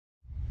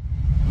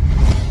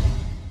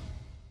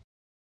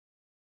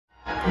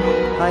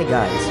Hi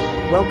guys,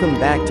 welcome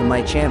back to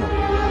my channel.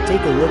 Take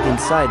a look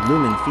inside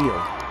Lumen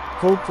Field.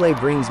 Coldplay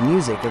brings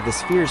Music of the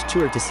Spheres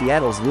tour to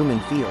Seattle's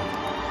Lumen Field.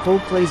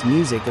 Coldplay's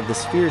Music of the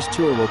Spheres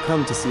tour will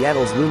come to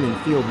Seattle's Lumen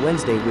Field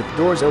Wednesday with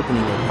doors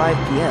opening at 5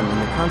 p.m.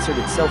 and the concert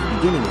itself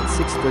beginning at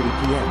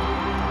 6:30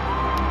 p.m.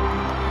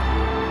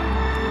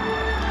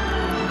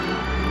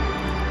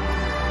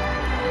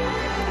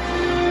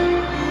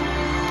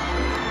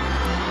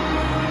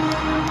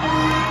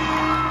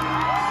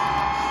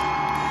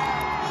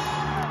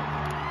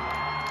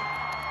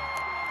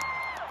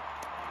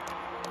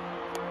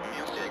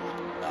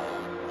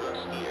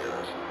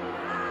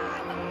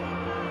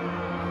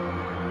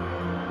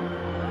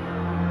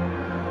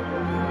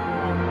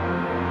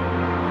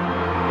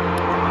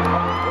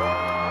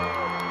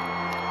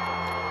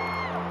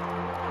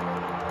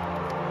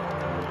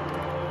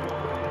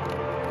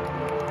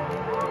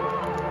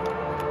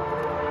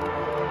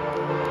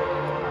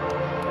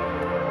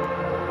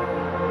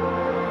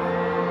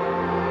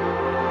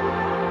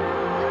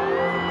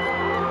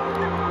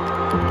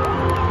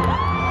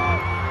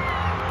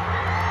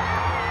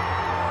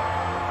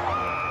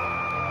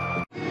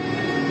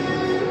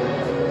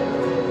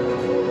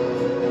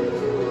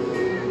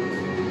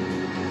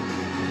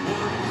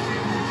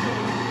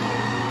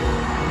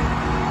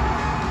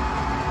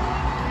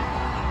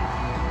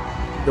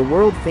 The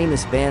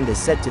world-famous band is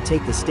set to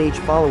take the stage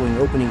following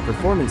opening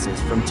performances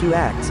from two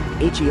acts,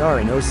 HER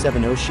and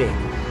 070 Shake.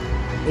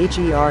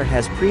 HER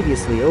has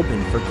previously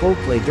opened for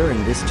Coldplay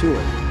during this tour.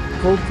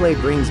 Coldplay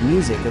brings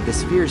Music of the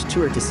Spheres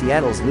tour to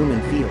Seattle's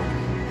Lumen Field.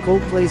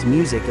 Coldplay's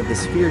Music of the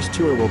Spheres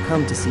tour will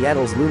come to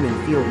Seattle's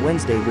Lumen Field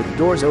Wednesday with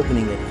doors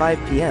opening at 5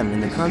 p.m.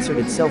 and the concert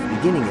itself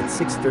beginning at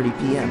 6:30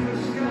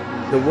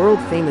 p.m. The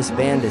world-famous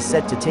band is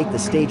set to take the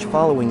stage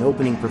following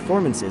opening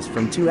performances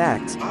from two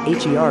acts,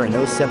 HER and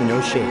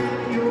 070 Shake.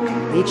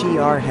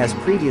 HER has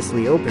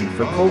previously opened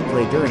for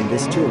Coldplay during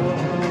this tour.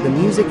 The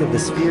Music of the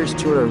Spheres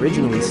tour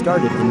originally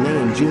started in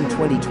May and June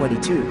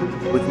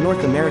 2022, with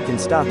North American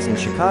stops in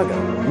Chicago,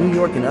 New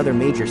York and other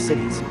major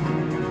cities.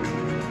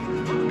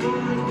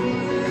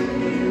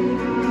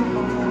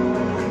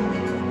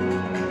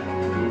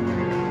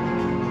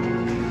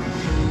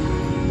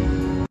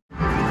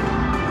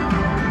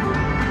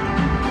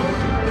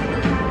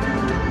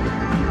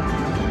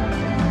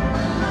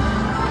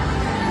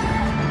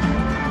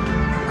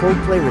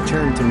 Coldplay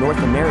returned to North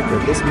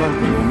America this month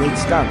and will make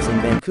stops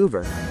in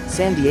Vancouver,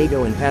 San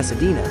Diego and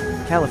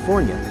Pasadena,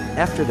 California,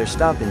 after their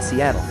stop in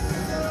Seattle.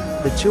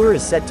 The tour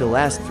is set to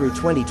last through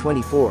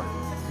 2024.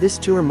 This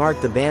tour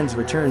marked the band's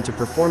return to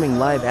performing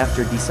live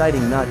after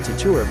deciding not to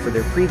tour for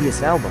their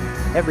previous album,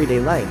 Everyday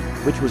Life,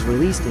 which was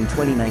released in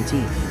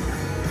 2019.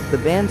 The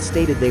band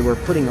stated they were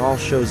putting all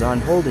shows on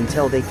hold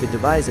until they could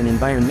devise an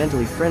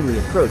environmentally friendly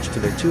approach to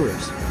their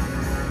tours.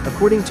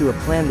 According to a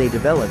plan they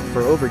developed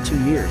for over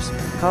 2 years,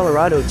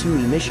 Colorado 2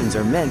 emissions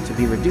are meant to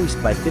be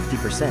reduced by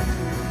 50%.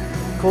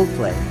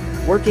 Coldplay,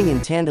 working in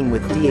tandem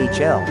with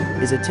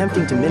DHL, is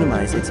attempting to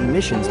minimize its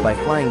emissions by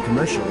flying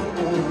commercially,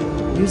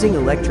 using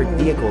electric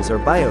vehicles or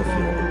biofuel,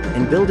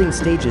 and building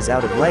stages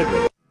out of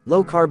lightweight,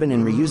 low-carbon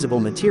and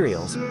reusable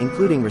materials,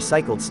 including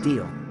recycled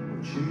steel.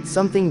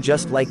 Something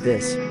just like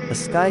this, A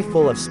Sky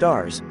Full of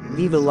Stars,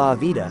 Viva La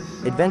Vida,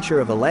 Adventure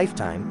of a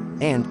Lifetime,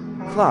 and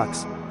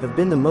Clocks have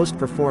been the most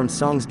performed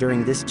songs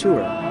during this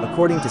tour,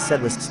 according to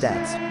setlist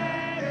stats.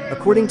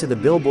 According to the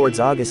Billboard's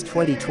August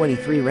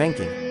 2023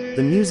 ranking,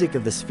 the Music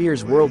of the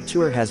Spheres World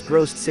Tour has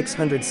grossed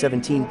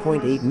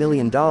 $617.8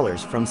 million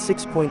from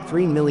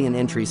 6.3 million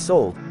entries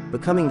sold,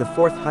 becoming the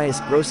fourth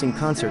highest grossing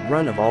concert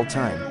run of all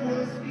time.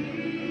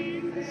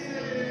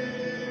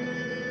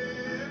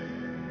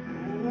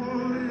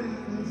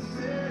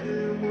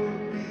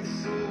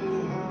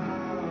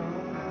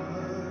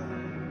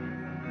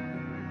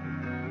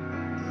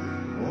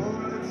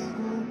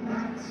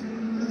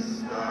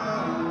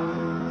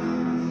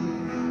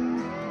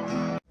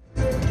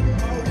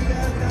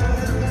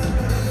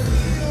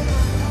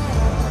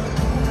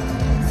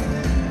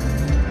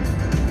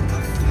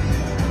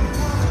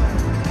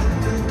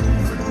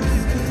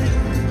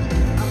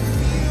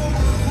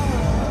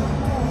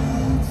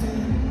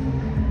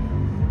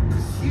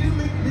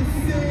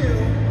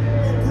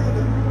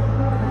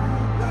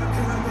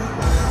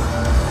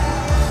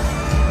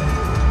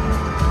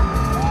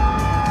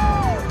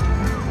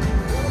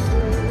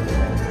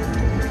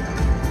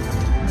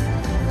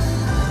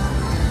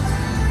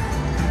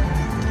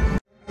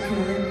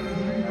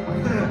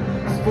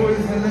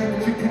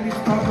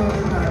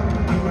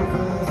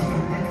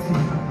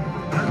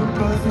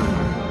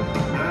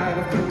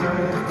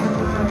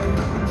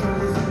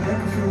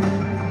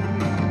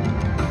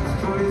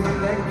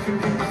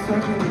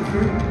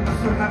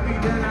 So happy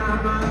that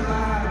I'm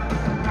alive,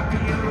 happy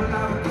I'm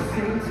alive at the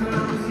same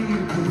time, so you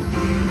can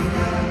see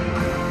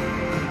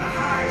a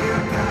higher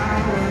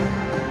power.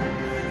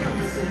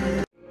 Come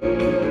sing.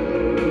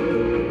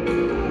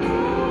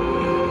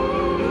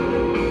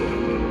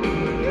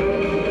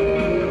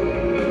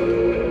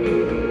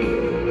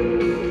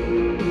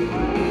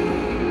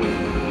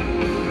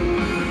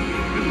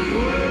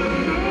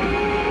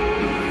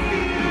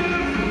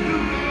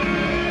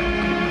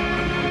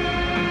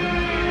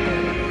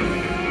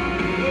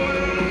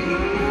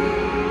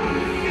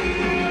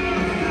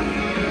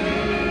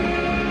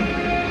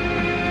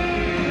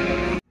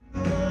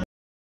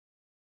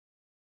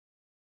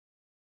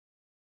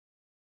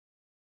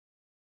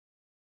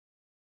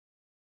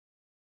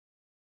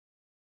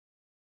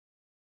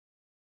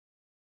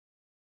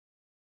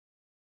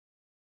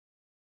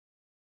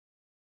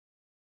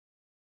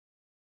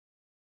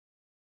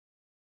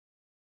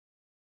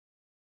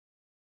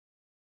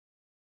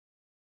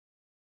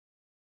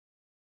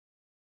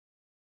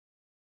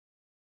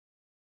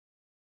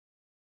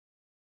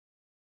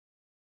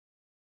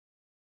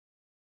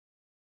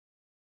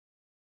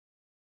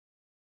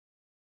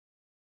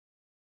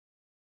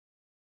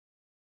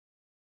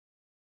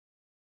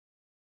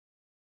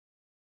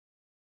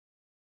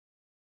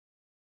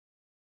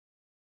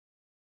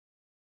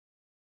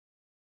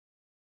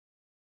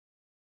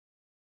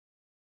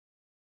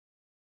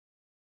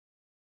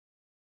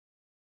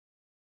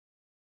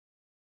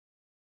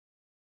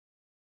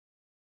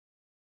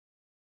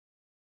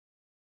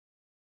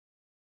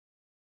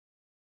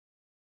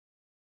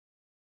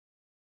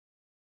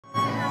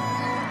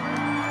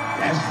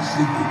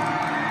 sleeping.